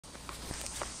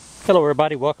Hello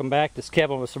everybody, welcome back. This is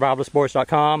Kevin with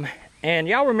survivalistboys.com. And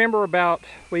y'all remember about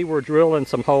we were drilling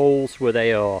some holes with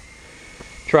a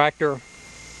tractor,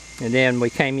 and then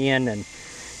we came in and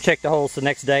checked the holes the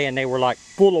next day and they were like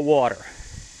full of water.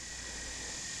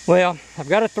 Well, I've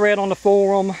got a thread on the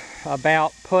forum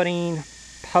about putting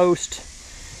post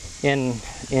in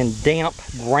damp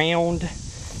ground,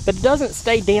 but it doesn't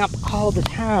stay damp all the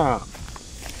time.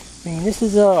 I mean, this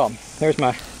is there's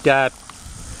my guide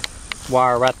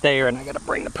wire right there, and I gotta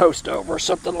bring the post over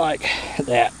something like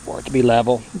that for it to be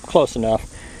level, close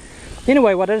enough.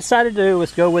 Anyway, what I decided to do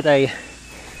was go with a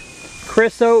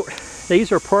creosote.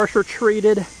 These are pressure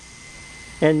treated,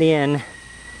 and then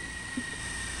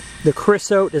the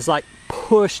creosote is like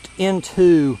pushed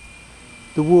into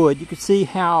the wood. You can see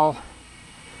how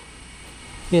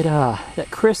it that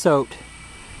creosote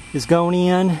is going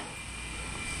in.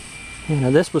 You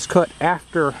know, this was cut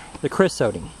after the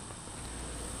creosoting.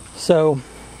 So,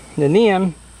 and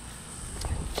then,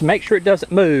 to make sure it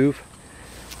doesn't move,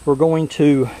 we're going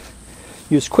to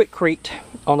use Ccorner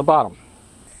on the bottom.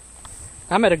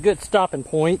 I'm at a good stopping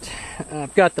point.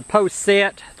 I've got the post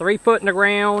set, 3 foot in the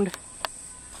ground.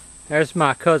 There's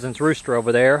my cousin's rooster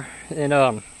over there.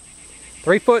 And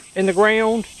 3 foot in the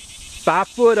ground, 5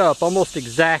 foot up, almost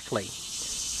exactly.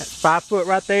 That's 5 foot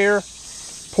right there.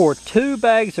 Poured 2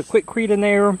 bags of Ccorner in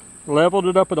there. Leveled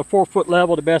it up with a 4 foot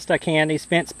level the best I can. These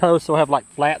fence posts will have like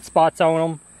flat spots on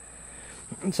them.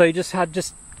 And so I just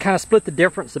kind of split the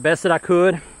difference the best that I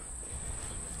could.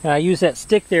 And I use that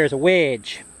stick there as a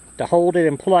wedge to hold it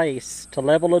in place, to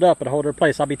level it up and hold it in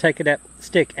place. I'll be taking that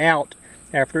stick out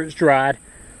after it's dried.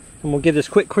 And we'll give this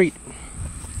Ccorner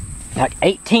like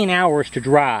 18 hours to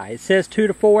dry. It says 2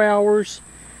 to 4 hours,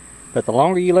 but the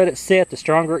longer you let it sit, the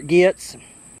stronger it gets.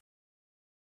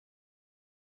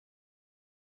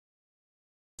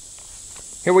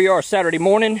 Here we are Saturday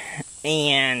morning,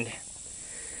 and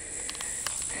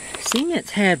cement's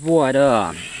had what,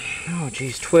 oh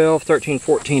geez, 12, 13,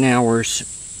 14 hours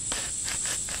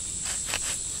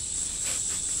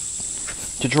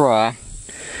to dry.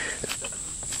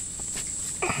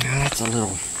 That's a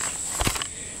little,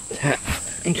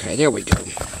 okay, there we go,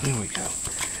 there we go.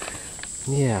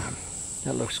 Yeah,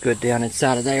 that looks good down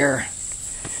inside of there.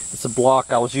 It's a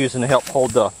block I was using to help hold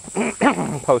the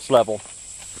post level.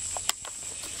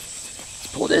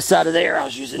 Pull this out of there. I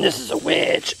was using this as a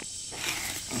wedge.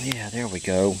 Yeah, there we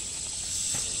go.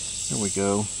 There we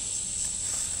go.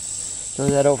 Throw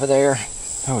that over there.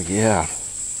 Oh yeah.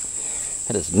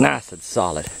 That is nice and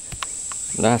solid.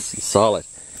 Nice and solid.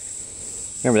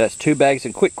 Remember, that's 2 bags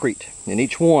of Ccorner. And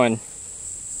each one,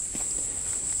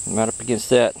 right up against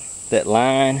that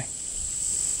line. We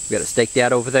got it staked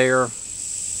out over there.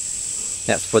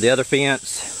 That's for the other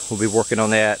fence. We'll be working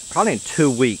on that probably in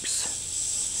 2 weeks.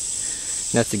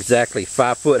 That's exactly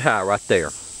 5 foot high right there.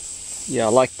 Yeah, I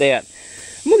like that.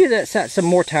 I'm gonna give that some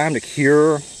more time to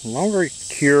cure. The longer it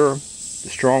cure, the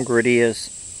stronger it is.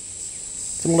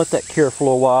 So I'm gonna let that cure for a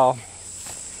little while.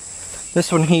 This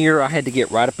one here, I had to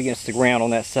get right up against the ground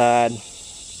on that side,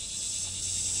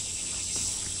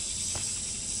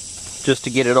 just to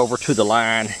get it over to the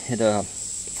line. It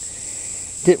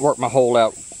didn't work my hole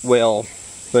out well,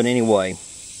 but anyway,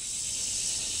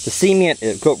 the cement,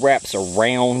 it wraps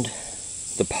around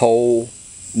the pole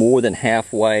more than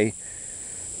halfway,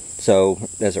 so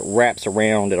as it wraps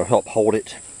around, it'll help hold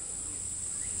it,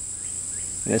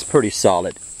 and it's pretty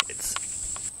solid. It's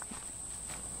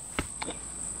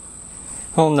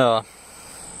on the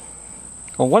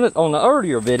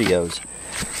earlier videos,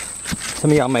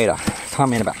 some of y'all made a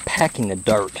comment about packing the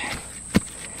dirt,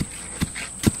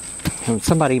 and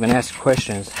somebody even asked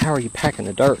questions, how are you packing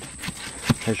the dirt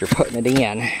as you're putting it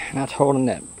in? And I told them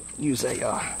that use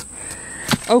a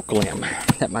oak limb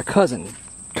that my cousin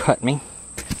cut me.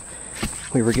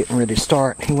 We were getting ready to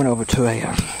start. He went over to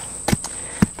a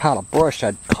pile of brush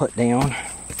I'd cut down,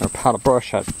 or a pile of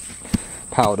brush I'd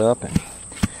piled up, and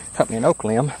cut me an oak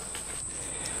limb.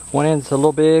 One end's a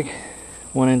little big,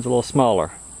 one end's a little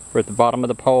smaller. We're at the bottom of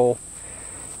the pole,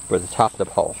 we're at the top of the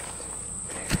pole.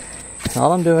 And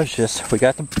all I'm doing is just, we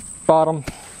got the bottom,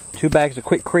 2 bags of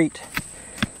Ccorner.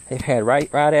 They've had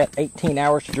right at 18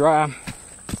 hours to dry.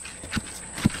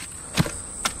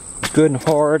 Good and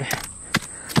hard,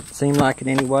 seemed like it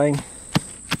anyway.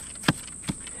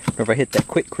 Whenever I hit that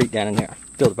Ccorner down in there, I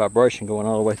feel the vibration going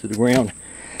all the way through the ground.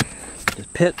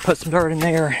 Just put some dirt in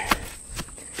there,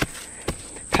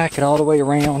 pack it all the way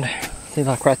around. See,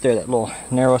 like right there, that little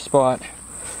narrow spot.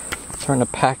 Turn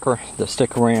the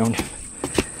stick around.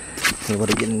 See what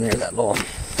I get in there, that little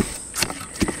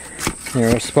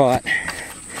narrow spot.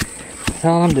 That's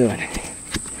all I'm doing.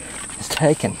 Is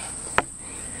taking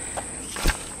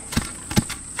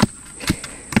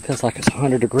Feels like it's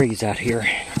 100 degrees out here,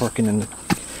 working in the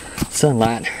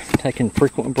sunlight, taking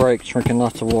frequent breaks, drinking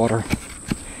lots of water.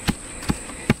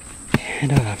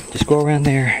 And just go around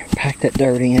there, pack that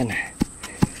dirt in,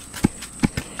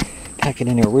 pack it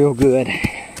in there real good,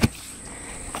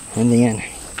 and then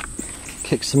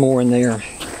kick some more in there.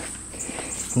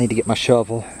 I need to get my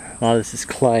shovel. A lot of this is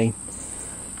clay.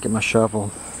 Get my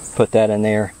shovel, put that in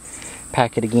there,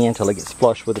 pack it again until it gets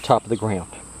flush with the top of the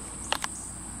ground.